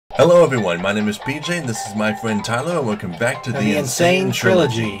Hello everyone, my name is PJ and this is my friend Tyler and welcome back to the Insane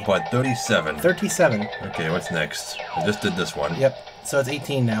Trilogy. Part 37. 37. Okay, what's next? I just did this one. Yep, so it's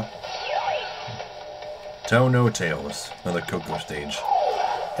 18 now. Tell No Tales. Another Coco stage.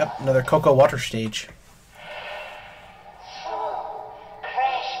 Yep, another Coco water stage.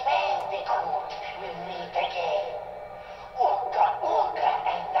 Bandicoot will meet again.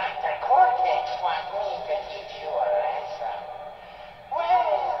 And Dr. want me to give you a lesson.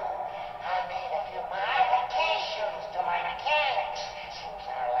 Well, I made a few modifications to my mechanics since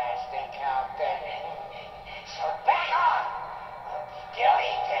our last encounter. So back off, or be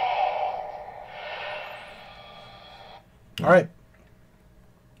dead. Alright.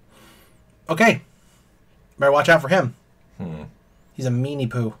 Okay. Better watch out for him. He's a meanie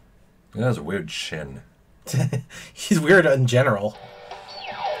poo. He has a weird chin. He's weird in general.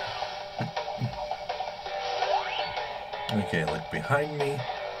 Okay, look behind me.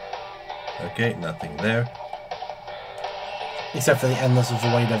 Okay, nothing there. Except for the endless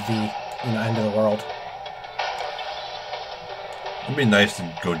void of the, end of the world. It'd be nice to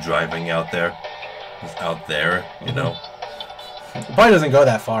go driving out there. Just out there, you know. It probably doesn't go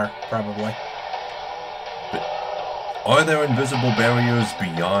that far, probably. Are there invisible barriers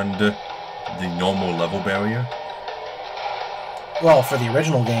beyond the normal level barrier? Well, for the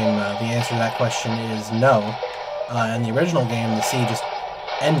original game, the answer to that question is no. In the original game, the sea just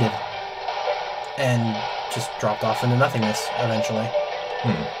ended. And just dropped off into nothingness, eventually.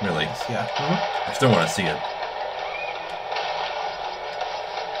 Really? Yeah. I still want to see it.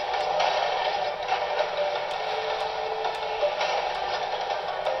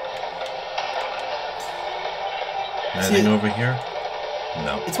 Anything over here?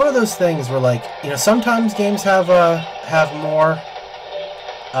 No. It's one of those things where, like, sometimes games have more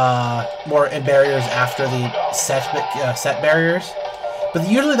barriers after the set barriers, but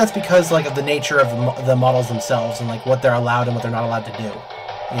usually that's because, like, of the nature of the models themselves and, like, what they're allowed and what they're not allowed to do.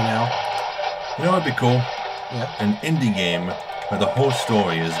 You know what'd be cool? Yeah. An indie game where the whole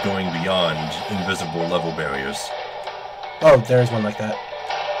story is going beyond invisible level barriers. Oh, there is one like that.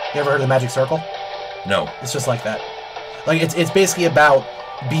 You ever heard of the Magic Circle? No. It's just like that. Like, it's basically about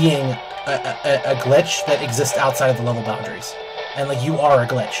being a glitch that exists outside of the level boundaries. And, like, you are a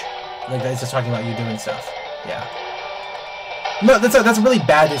glitch. Like, it's just talking about you doing stuff. Yeah. No, that's a really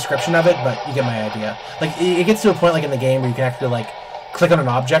bad description of it, but you get my idea. Like, it gets to a point, like, in the game where you can actually, like, click on an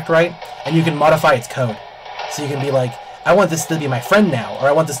object, right? And you can modify its code. So you can be like, I want this to be my friend now, or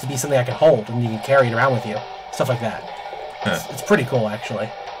I want this to be something I can hold, and you can carry it around with you. Stuff like that. Huh. It's pretty cool, actually.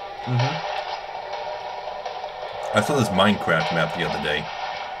 I saw this Minecraft map the other day.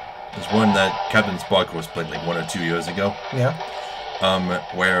 There's one that Captain Sparkles played like 1 or 2 years ago. Yeah.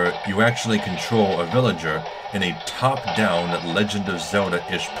 Where you actually control a villager in a top-down Legend of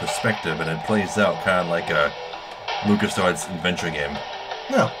Zelda-ish perspective, and it plays out kind of like a LucasArts adventure game.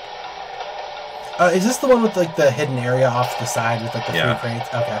 No. Is this the one with, like, the hidden area off the side with, like, the 3 crates?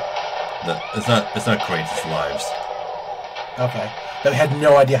 Okay. It's not crates, it's lives. Okay. That we had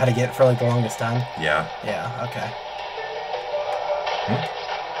no idea how to get for, like, the longest time? Yeah. Yeah, okay.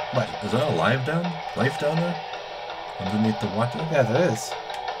 What? Is that a life down there? Underneath the water? Yeah, there is.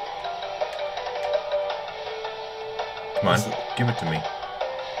 Come on, give it to me.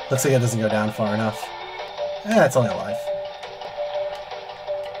 Looks like it doesn't go down far enough. It's only alive.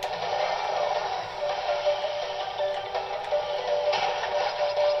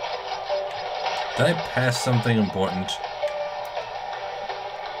 Did I pass something important?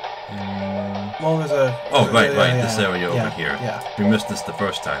 Well, there's a... Oh, right, this area over here. Yeah. We missed this the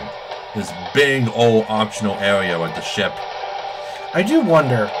first time. This big old optional area with the ship. I do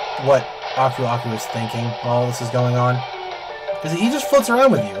wonder what Aku is thinking while all this is going on. Because he just floats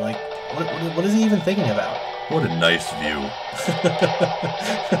around with you. Like, what is he even thinking about? What a nice view.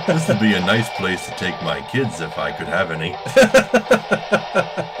 This would be a nice place to take my kids if I could have any.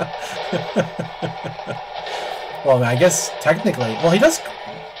 Well, I mean, I guess technically... Well, he does...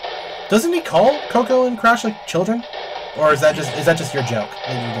 Doesn't he call Coco and Crash, like, children? Or is that just your joke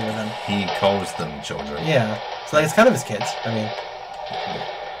that you do with him? He calls them children. Yeah. So, like, it's kind of his kids. I mean...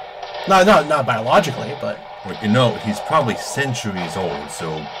 Not biologically, but... Well, he's probably centuries old,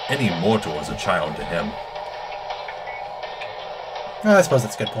 so any mortal is a child to him. I suppose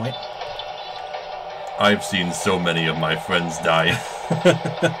that's a good point. I've seen so many of my friends die.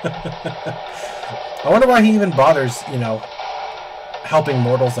 I wonder why he even bothers, helping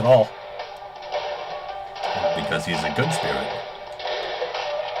mortals at all. Because he's a good spirit.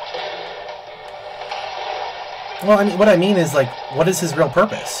 Well, I mean, what I mean is, like, what is his real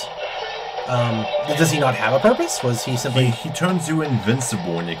purpose? Does he not have a purpose? Was he simply... He turns you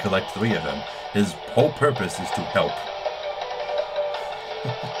invincible when you collect 3 of them. His whole purpose is to help.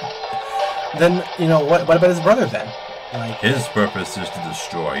 Then, you know, what about his brother then? Like... His purpose is to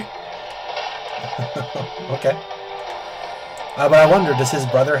destroy. Okay. But I wonder, does his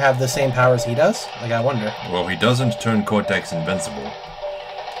brother have the same powers he does? Like, I wonder. Well, he doesn't turn Cortex invincible.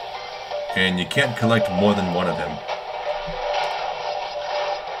 And you can't collect more than 1 of him.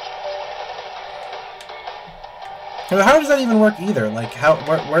 How does that even work either? Like,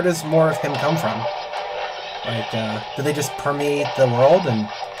 where does more of him come from? Like, do they just permeate the world and...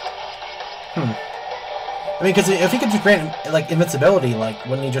 I mean, because if he could just grant, like, invincibility, like,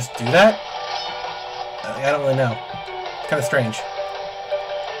 wouldn't he just do that? I don't really know. It's kind of strange.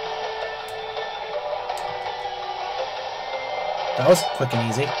 That was quick and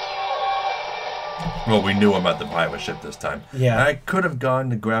easy. Well, we knew about the pirate ship this time. Yeah. I could have gone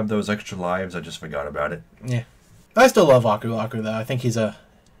to grab those extra lives, I just forgot about it. Yeah. I still love Aku Aku, though. I think he's a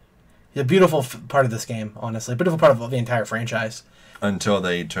beautiful part of this game, honestly. A beautiful part of the entire franchise. Until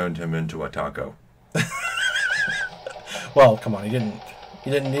they turned him into a taco. Well, come on, he didn't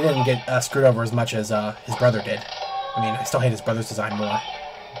get screwed over as much as his brother did. I mean, I still hate his brother's design more.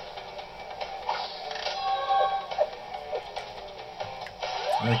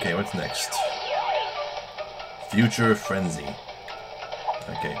 Okay, what's next? Future Frenzy.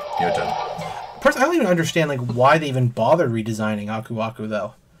 Okay, your turn. Personally, I don't even understand like why they even bothered redesigning Aku Aku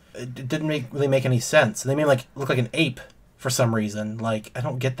though. It didn't really make any sense. They made like look like an ape for some reason. Like I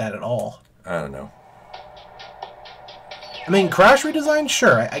don't get that at all. I don't know. I mean, Crash redesign,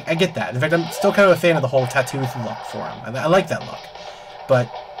 sure, I get that. In fact, I'm still kind of a fan of the whole tattoo look for him. I like that look,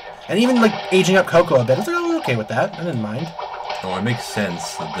 and even like aging up Coco a bit. I was like, oh, okay with that. I didn't mind. Oh, it makes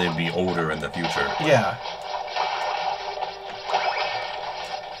sense that they'd be older in the future. Yeah.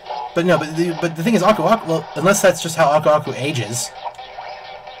 But no, but the thing is, Aku Aku. Well, unless that's just how Aku Aku ages.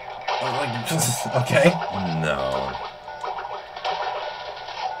 Like, okay. No.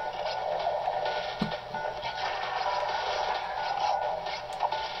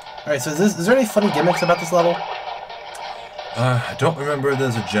 All right. So is there any funny gimmicks about this level? I don't remember if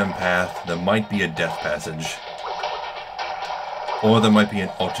there's a gem path. There might be a death passage. Or there might be an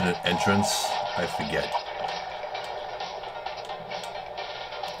alternate entrance. I forget.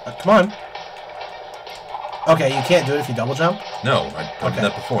 Come on. Okay, you can't do it if you double jump? No, I did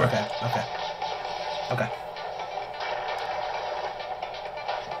that before. Okay.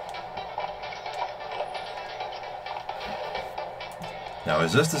 Now,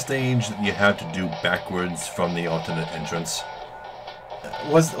 is this the stage that you have to do backwards from the alternate entrance?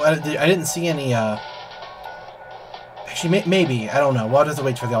 I didn't see any, Actually, maybe. I don't know. We'll have to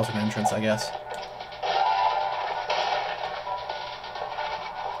wait for the alternate entrance, I guess.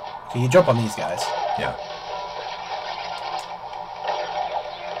 Okay, you jump on these guys. Yeah.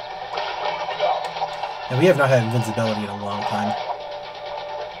 And we have not had invincibility in a long time.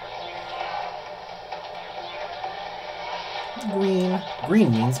 Green.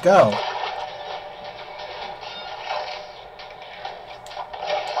 Green means go.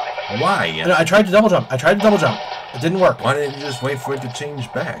 Why? No, I tried to double jump. It didn't work. Why didn't you just wait for it to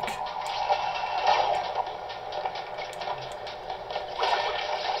change back?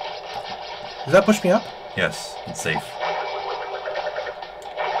 Does that push me up? Yes, it's safe.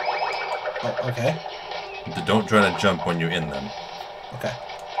 Oh, okay. Don't try to jump when you're in them. Okay.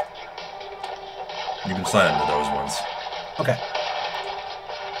 You can slide under those ones. Okay.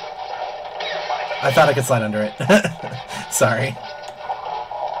 I thought I could slide under it. Sorry.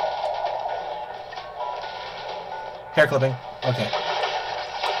 Hair clipping. Okay.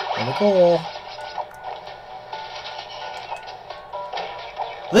 Really cool.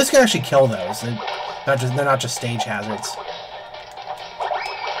 This can actually kill those. They're not just stage hazards.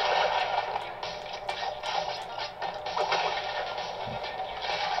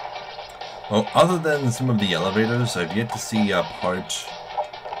 Well, other than some of the elevators, I've yet to see a part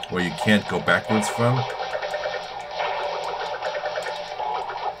where you can't go backwards from.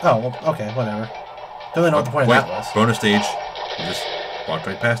 Oh, well, okay, whatever. Don't really know what the point of that was. Bonus stage. You just walked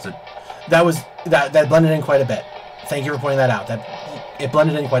right past it. That blended in quite a bit. Thank you for pointing that out. It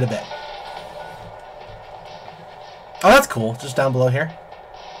blended in quite a bit. Oh, that's cool. Just down below here.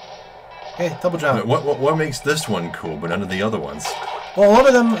 Okay, double jump. What makes this one cool, but none of the other ones? Well, a lot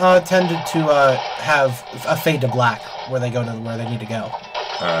of them tended to have a fade to black where they go to where they need to go.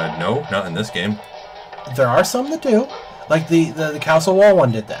 No, not in this game. There are some that do. Like the Castle Wall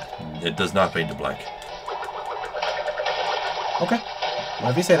one did that. It does not fade to black. Okay.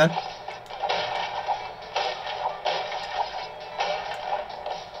 Whatever you say then.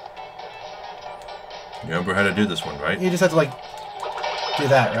 remember how to do this one, right? You just have to, like, do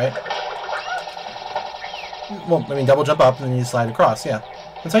that, right? Well, I mean, double jump up and then you slide across, yeah.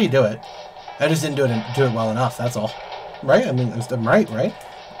 That's how you do it. I just didn't do it well enough, that's all. Right? I mean, I'm right?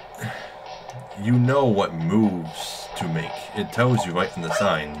 You know what moves to make. It tells you right in the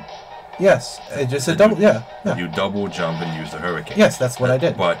sign. Yes, it just said double, yeah. You double jump and use the hurricane. Yes, that's what I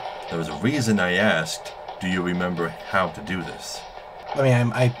did. But there was a reason I asked, do you remember how to do this? I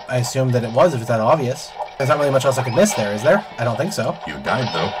mean, I assumed that it was, if it's that obvious. There's not really much else I could miss there, is there? I don't think so. You died,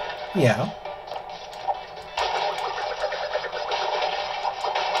 though. Yeah.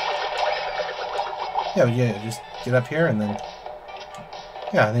 Yeah, but yeah, just get up here and then...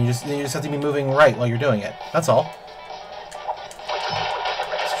 Yeah, and then you just have to be moving right while you're doing it. That's all.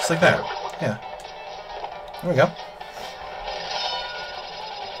 Just like that. Yeah. There we go.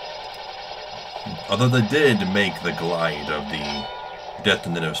 Although they did make the glide of the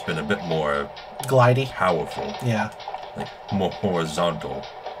detonative spin a bit more Glidey. powerful, Yeah. like more horizontal,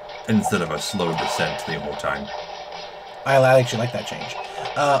 instead of a slow descent the whole time. I actually like that change.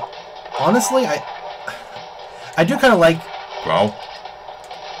 Honestly, I do kind of like... Well,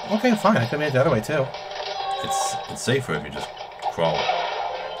 Okay, fine. I could have made it the other way, too. it's safer if you just crawl.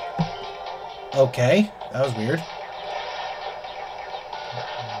 Okay. That was weird.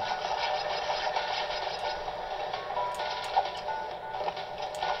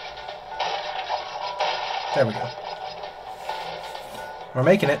 There we go. We're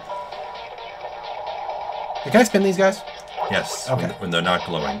making it. Hey, can I spin these guys? Yes, Okay. when they're not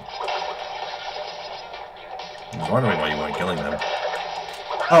glowing. I was wondering why you weren't killing them.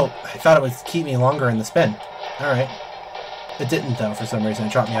 Oh, I thought it would keep me longer in the spin. Alright. It didn't, though, for some reason.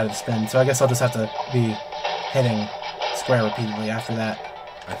 It dropped me out of the spin, so I guess I'll just have to be hitting square repeatedly after that.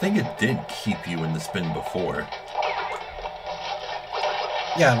 I think it did keep you in the spin before.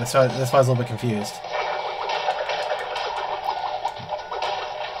 Yeah, that's why I was a little bit confused.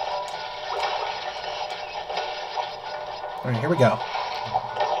 Alright, here we go.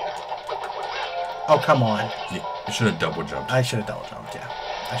 Oh, come on. You should have double jumped. I should have double jumped, yeah.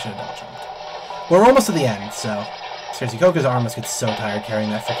 I should have double jumped. We're almost to the end, so... Seriously, Coco's arm must get so tired carrying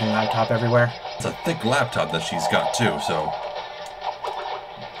that freaking laptop everywhere. It's a thick laptop that she's got, too, so...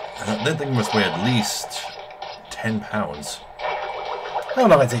 That thing must weigh at least 10 pounds. I don't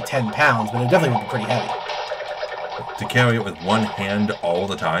know if I'd say 10 pounds, but it definitely would be pretty heavy. To carry it with one hand all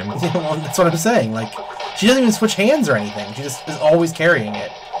the time? Well, that's what I'm saying. Like, she doesn't even switch hands or anything. She just is always carrying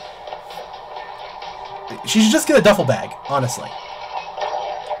it. She should just get a duffel bag, honestly.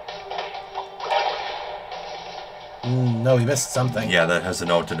 No, we missed something. Yeah, that has an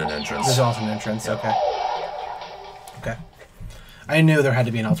alternate entrance. There's an alternate entrance, okay. Okay. I knew there had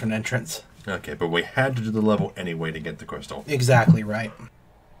to be an alternate entrance. Okay, but we had to do the level anyway to get the crystal. Exactly right.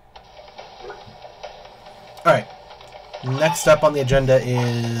 Alright. Next up on the agenda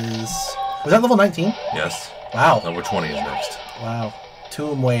is... Was that level 19? Yes. Wow. Level 20 is next. Wow.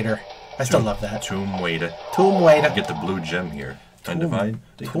 Tomb Waiter. I still love that. Tomb Waiter. Tomb Waiter. Get the blue gem here. Undivided.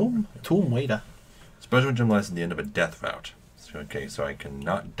 Tomb Waiter. Special gem lies at the end of a death route. Okay, so I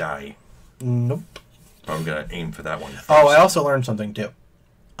cannot die. Nope. I'm gonna aim for that one first. Oh, I also learned something too.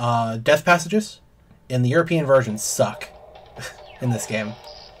 Death passages in the European version suck in this game.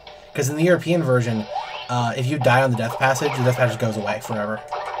 Because in the European version, if you die on the death passage goes away forever.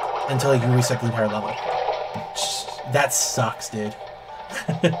 Until you can reset the entire level. That sucks, dude.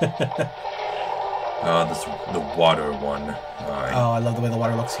 The water one. Oh, I love the way the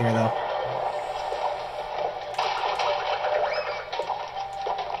water looks here, though.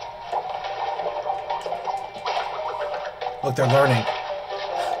 Look, they're learning.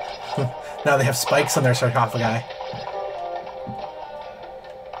 Now they have spikes on their sarcophagi.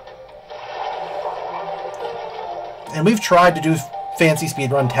 And we've tried to do fancy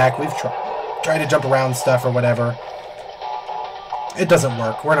speedrun tech. We've tried to jump around stuff or whatever. It doesn't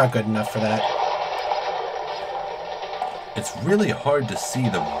work. We're not good enough for that. It's really hard to see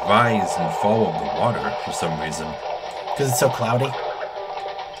the rise and fall of the water for some reason. Because it's so cloudy.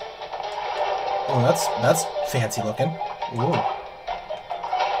 Oh, that's fancy looking. Ooh.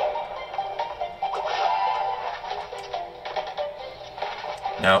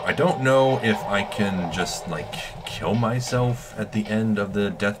 Now, I don't know if I can just, like, kill myself at the end of the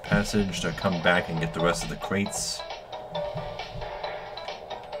death passage to come back and get the rest of the crates.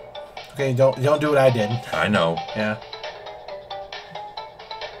 Okay, don't do what I did. I know. Yeah.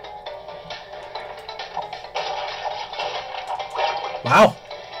 Wow.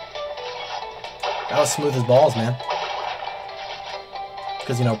 That was smooth as balls, man.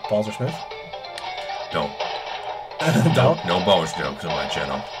 Because, you know, balls are smooth. Don't. Don't? No bonus jokes on my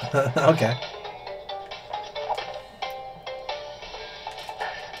channel. Okay.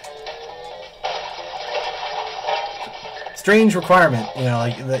 strange requirement. You know,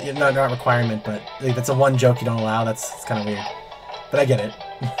 like not requirement, but like that's a one joke you don't allow. That's kind of weird, but I get it.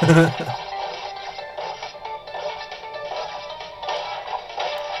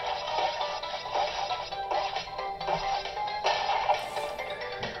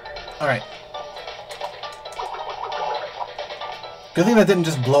 All right. Good thing that didn't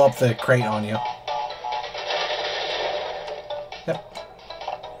just blow up the crate on you. Yep.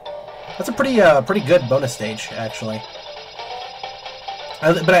 That's a pretty good bonus stage, actually.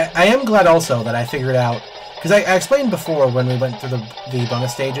 But I am glad also that I figured out, because I explained before when we went through the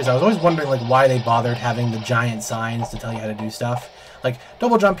bonus stages, I was always wondering like why they bothered having the giant signs to tell you how to do stuff, like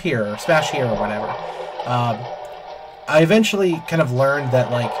double jump here or smash here or whatever. I eventually kind of learned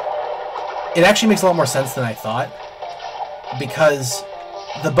that like it actually makes a lot more sense than I thought, because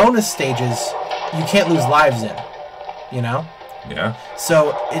the bonus stages you can't lose lives in, you know. Yeah.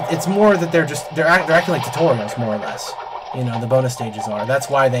 So it's more that they're acting like tutorials more or less. You know, the bonus stages are. That's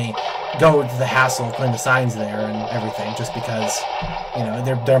why they go to the hassle of putting the signs there and everything, just because, you know,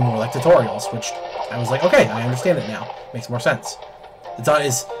 they're more like tutorials, which I was like, okay, I understand it now. Makes more sense. It's not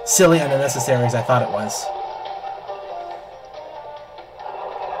as silly and unnecessary as I thought it was.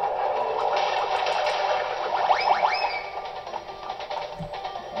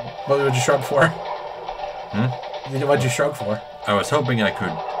 What would you shrug for? What'd you shrug for? I was hoping I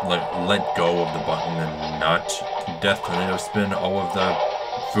could let go of the button and not Death Tornado Spin all of the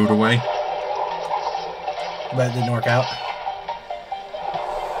food away. But it didn't work out.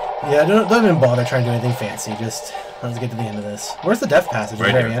 Yeah, don't even bother trying to do anything fancy. Just let's get to the end of this. Where's the death passage?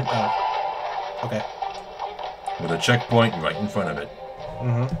 Right at the very here. end? Oh. Okay. With a checkpoint right in front of it.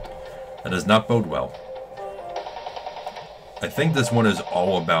 That does not bode well. I think this one is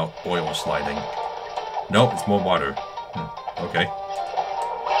all about oil sliding. Nope, it's more water. Okay.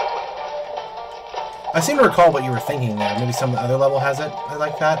 I seem to recall what you were thinking there. Maybe some other level has it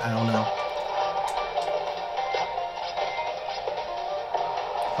like that? I don't know.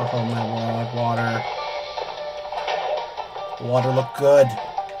 Oh my lord, water. Water look good.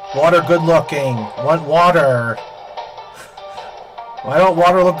 Water good looking. Want water. Why don't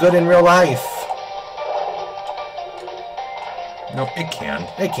water look good in real life? No, it can.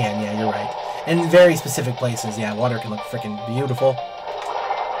 It can, yeah, you're right. In very specific places, yeah, water can look freaking beautiful.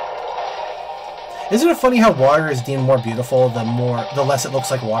 Isn't it funny how water is deemed more beautiful the less it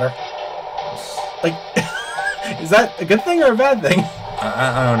looks like water? Like, is that a good thing or a bad thing?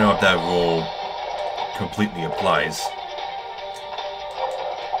 I don't know if that rule completely applies.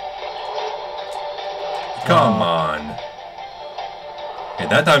 Come on. Hey,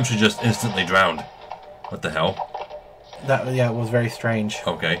 that time she just instantly drowned. What the hell? That, yeah, it was very strange.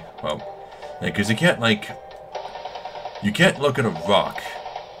 Okay, well, because you can't look at a rock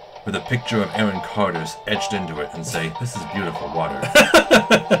with a picture of Aaron Carter's etched into it and say, this is beautiful water.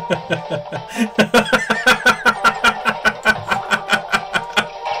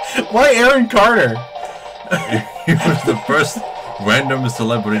 Why Aaron Carter? He was the first random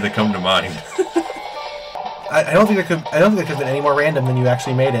celebrity to come to mind. I don't think it could have been any more random than you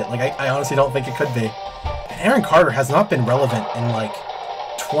actually made it. Like, I honestly don't think it could be. Aaron Carter has not been relevant in like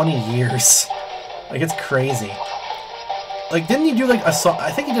 20 years. Like, it's crazy. Like, didn't he do like a song?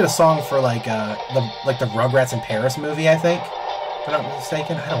 I think he did a song for like the Rugrats in Paris movie. I think, if I'm not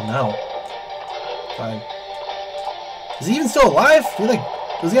mistaken. I don't know. Is he even still alive?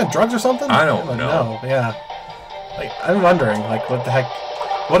 Was he on drugs or something? I don't know. Yeah. Like, I'm wondering, like, what the heck?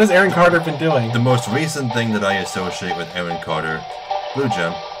 What has Aaron Carter been doing? The most recent thing that I associate with Aaron Carter, Blue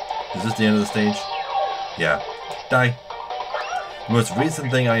Gem. Is this the end of the stage? Yeah. Die. The most recent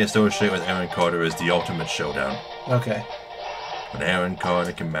thing I associate with Aaron Carter is the Ultimate Showdown. Okay. When Aaron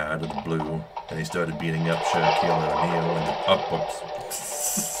Carter came out of the blue, and he started beating up Shaquille O'Neal and the upwards.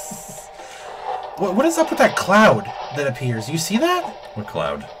 What is up with that cloud that appears? You see that? What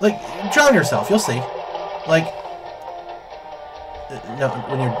cloud? Like, drown yourself. You'll see. Like, no,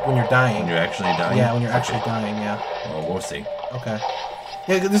 when you're dying. When you're actually dying? Yeah, when you're actually dying. Yeah. Well, we'll see. Okay.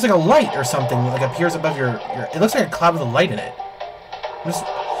 Yeah, there's like a light or something like appears above your. It looks like a cloud with a light in it.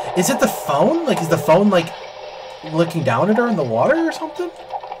 Is it the phone? Like, is the phone like looking down at her in the water or something?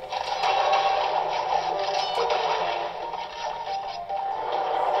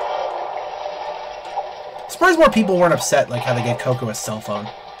 Surprised more people weren't upset like how they gave Coco a cell phone.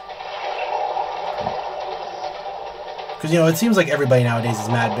 Because, you know, it seems like everybody nowadays is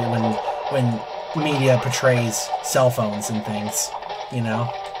mad when media portrays cell phones and things, you know?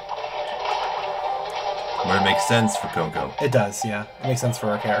 Where it makes sense for Coco. It does, yeah. It makes sense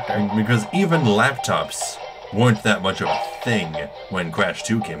for her character. Because even laptops weren't that much of a thing when Crash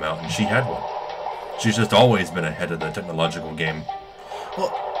 2 came out, and she had one. She's just always been ahead of the technological game.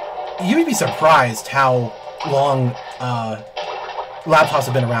 Well, you'd be surprised how long laptops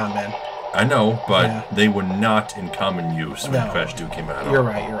have been around, man. I know, but Yeah. they were not in common use when No. Crash 2 came out. You're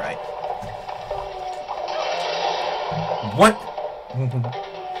right, you're right. What?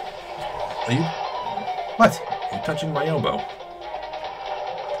 Are you What? touching my elbow?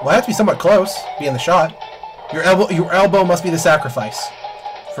 Well, I have to be somewhat close, be in the shot. Your elbow must be the sacrifice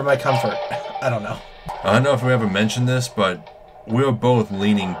for my comfort. I don't know. I don't know if we ever mentioned this, but we were both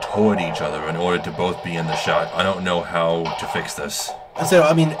leaning toward each other in order to both be in the shot. I don't know how to fix this. So,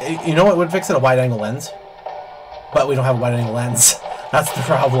 I mean, you know what would fix it? A wide-angle lens. But we don't have a wide-angle lens. That's the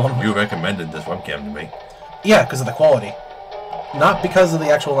problem. You recommended this webcam to me. Yeah, because of the quality. Not because of the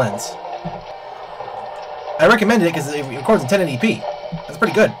actual lens. I recommended it because it records in 1080p. That's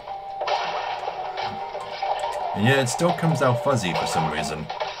pretty good. And yet it still comes out fuzzy for some reason.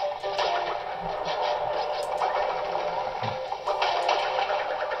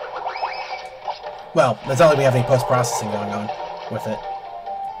 Well, it's not like we have any post-processing going on with it.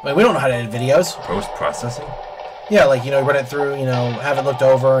 I mean, we don't know how to edit videos. Post-processing? Yeah, like, you know, run it through, you know, have it looked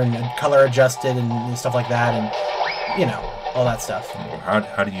over and color adjusted and stuff like that and, you know, all that stuff.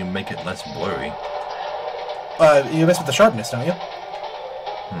 How do you make it less blurry? You mess with the sharpness, don't you?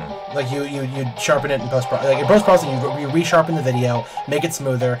 Like, you sharpen it in post-processing. Like, in post-processing, you resharpen the video, make it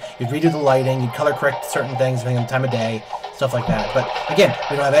smoother, you'd redo the lighting, you'd color correct certain things depending on the time of day, stuff like that. But, again,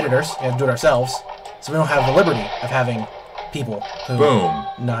 we don't have editors, we have to do it ourselves, so we don't have the liberty of having people who Boom.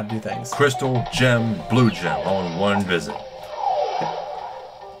 know how to do things. Crystal, gem, blue gem, all in one visit.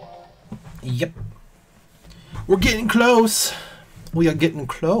 Yep. We're getting close. We are getting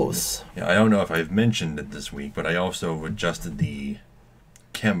close. Yeah, I don't know if I've mentioned it this week, but I also adjusted the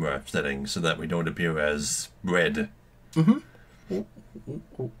camera settings so that we don't appear as red. I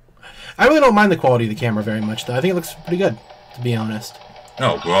really don't mind the quality of the camera very much, though. I think it looks pretty good, to be honest.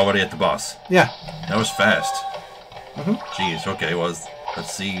 Oh, we're already at the boss. Yeah. That was fast. Jeez, okay, well,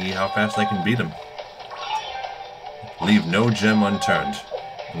 let's see how fast I can beat him. Leave no gem unturned.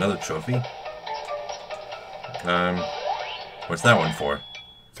 Another trophy? What's that one for?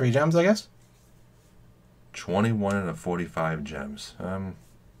 3 gems, I guess? 21 out of 45 gems. I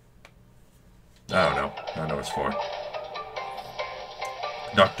don't know. I don't know what it's for.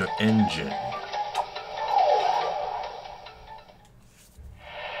 Dr. Engine.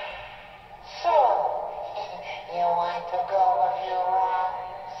 So, you want to go a few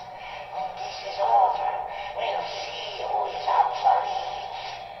rounds? When this is over, we'll see who's out for it.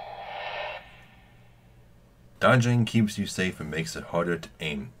 Dodging keeps you safe and makes it harder to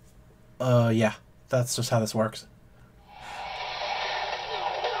aim. Yeah. That's just how this works.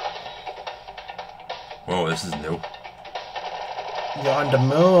 Whoa, this is new. You're on the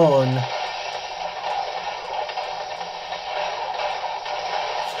moon.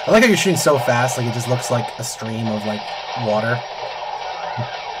 I like how you're shooting so fast, like it just looks like a stream of, like, water.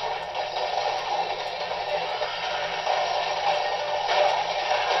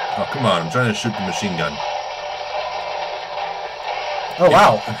 Oh, come on, I'm trying to shoot the machine gun. Oh,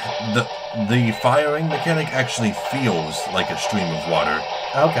 wow. The firing mechanic actually feels like a stream of water.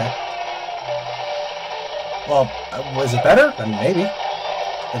 Okay. Well, was it better? I mean, maybe.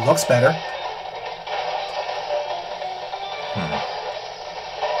 It looks better.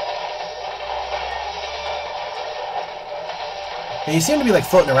 Yeah, you seem to be, like,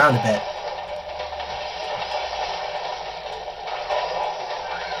 floating around a bit.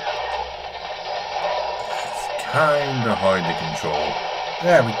 It's kinda hard to control.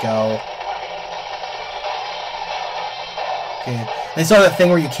 There we go. Okay. They saw that thing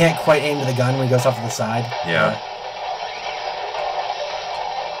where you can't quite aim to the gun when he goes off to the side. Yeah.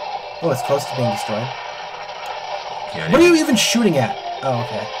 Oh, it's close to being destroyed. Can't What are even- you even shooting at? Oh,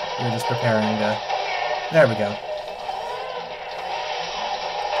 okay. You're just preparing to... There we go.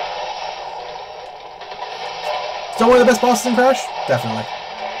 Still one of the best bosses in Crash? Definitely.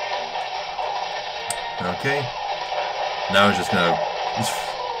 Okay. Now it's just gonna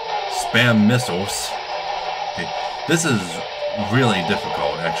spam missiles. Okay. This is really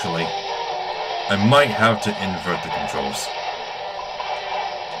difficult, actually. I might have to invert the controls.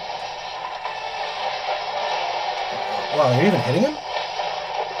 Wow, you're even hitting him?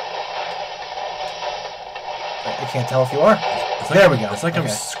 I can't tell if you are. There we go. It's like I'm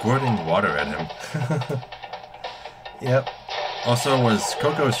Okay. squirting water at him. Yep. Also, was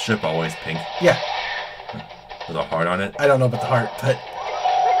Coco's ship always pink Yeah. with a heart on it? I don't know about the heart, but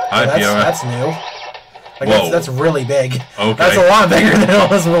Hi, Pura. that's new. Like, Whoa. that's really big. Okay. That's a lot bigger than it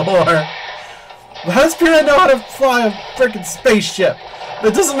was before. How does Pura know how to fly a freaking spaceship?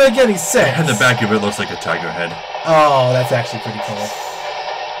 It doesn't make any sense. And the back of it looks like a tiger head. Oh, that's actually pretty cool.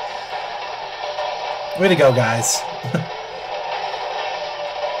 Way to go, guys.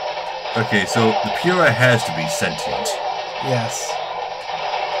 Okay, so the Pura has to be sentient. Yes.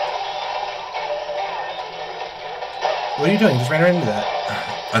 What are you doing? You just ran right into that.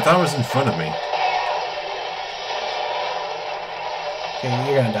 I thought it was in front of me. Okay,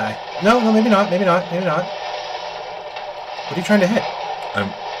 you're gonna die. No, maybe not. Maybe not. Maybe not. What are you trying to hit?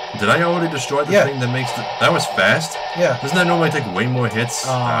 Did I already destroy the thing that makes the... That was fast? Yeah. Doesn't that normally take way more hits?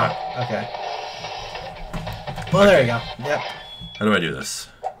 Okay. Well, there you go. Yep. How do I do this?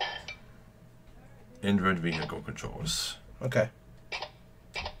 Invert vehicle controls. Okay.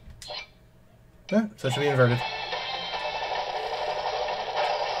 Yeah, so it should be inverted.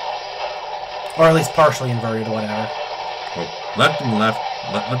 Or at least partially inverted, or whatever. Well, left and left.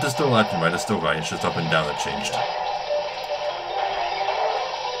 Left is still left and right is still right. It's just up and down that changed.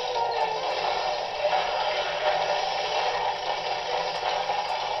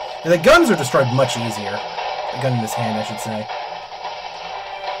 Yeah, the guns are destroyed much easier. The gun in his hand, I should say.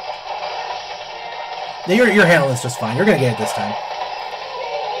 Yeah, you're handling this just fine. You're gonna get it this time.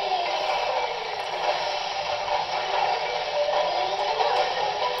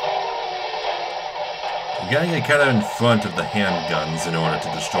 You gotta get kind of in front of the handguns in order to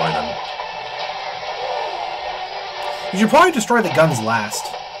destroy them. You should probably destroy the guns last.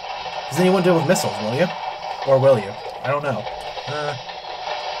 Because then you won't deal with missiles, will you? Or will you? I don't know.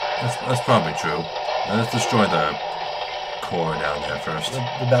 That's probably true. Let's destroy the core down there first.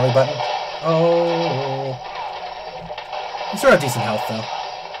 The belly button. Oh. You still have decent health, though.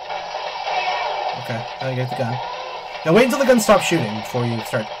 Okay, now you get the gun. Now wait until the gun stops shooting before you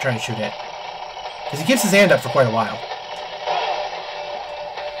start trying to shoot it. Because he keeps his hand up for quite a while.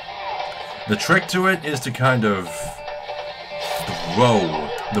 The trick to it is to kind of throw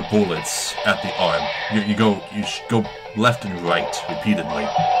the bullets at the arm. You go left and right repeatedly.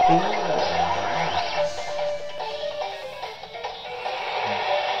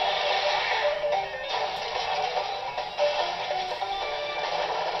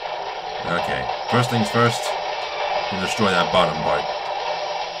 Okay, first things first, you destroy that bottom part.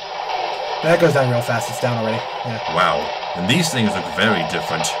 That goes down real fast. It's down already. Yeah. Wow, and these things look very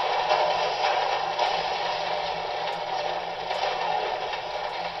different.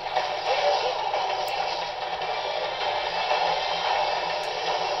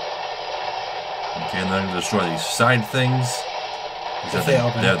 Okay, and then I'm going to destroy these side things. If they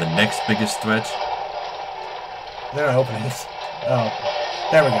open. They're the next biggest threat. They're not openings. Oh.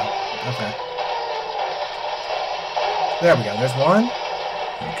 There we go. Okay. There we go. There's one.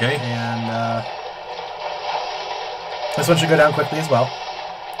 Okay. And, this one should go down quickly as well.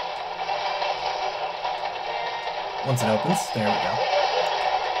 Once it opens. There we go.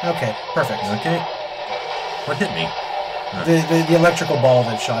 Okay. Perfect. Okay. What hit me? The electrical ball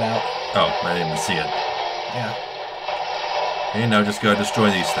that shot out. Oh, I didn't even see it. Yeah. Okay, now just go destroy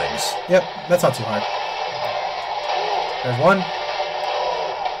these things. Yep. That's not too hard. There's one.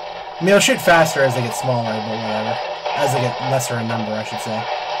 I mean, they'll shoot faster as they get smaller, but whatever. As they get lesser in number, I should say.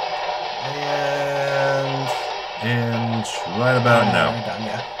 And right about now. We're done,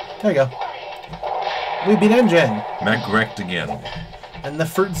 yeah. There you go. We beat Engine. Mech wrecked again. And the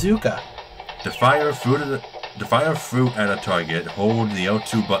Fruitzuka. To fire fruit at a target, hold the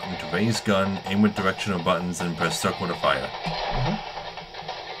L2 button to raise gun, aim with directional buttons, and press circle to fire.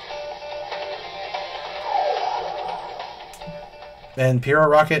 And Pura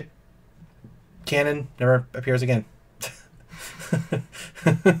rocket cannon never appears again.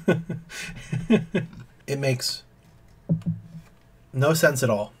 It makes no sense at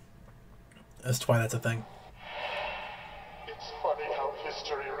all as to why that's a thing. It's funny how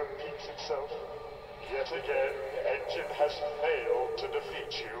history repeats itself. Yet again, Engine has failed to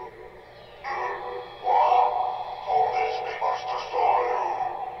defeat you.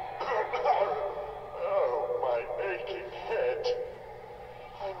 Oh, my aching head.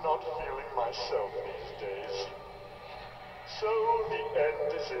 I'm not feeling myself these days. So the end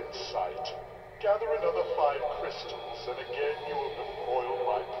is in sight. Gather another 5 crystals, and again you will foil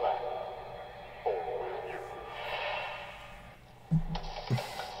my plan. Or will you?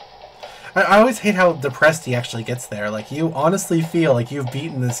 I always hate how depressed he actually gets there. Like, you honestly feel like you've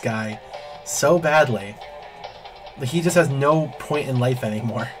beaten this guy so badly. Like, he just has no point in life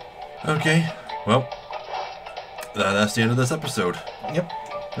anymore. Okay, well, that's the end of this episode. Yep.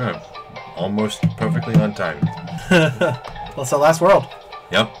 Almost perfectly on time. Well, it's the last world.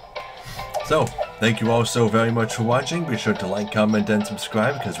 Yep. So, Thank you all so very much for watching. Be sure to like, comment, and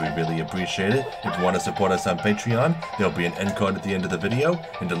subscribe because we really appreciate it. If you want to support us on Patreon, there'll be an end card at the end of the video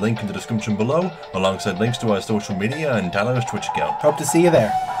and a link in the description below, alongside links to our social media and Tyler's Twitch account. Hope to see you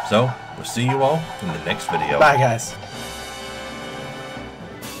there. So, we'll see you all in the next video. Bye, guys.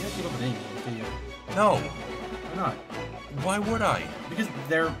 You don't keep up with any games, do you? No. Why not? Why would I? Because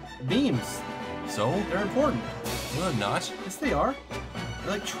they're memes. So? They're important. No, they're not. Yes, they are.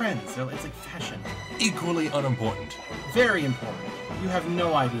 They're like trends. It's like fashion. Equally unimportant. Very important. You have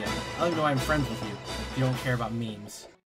no idea. I don't even know why I'm friends with you if you don't care about memes.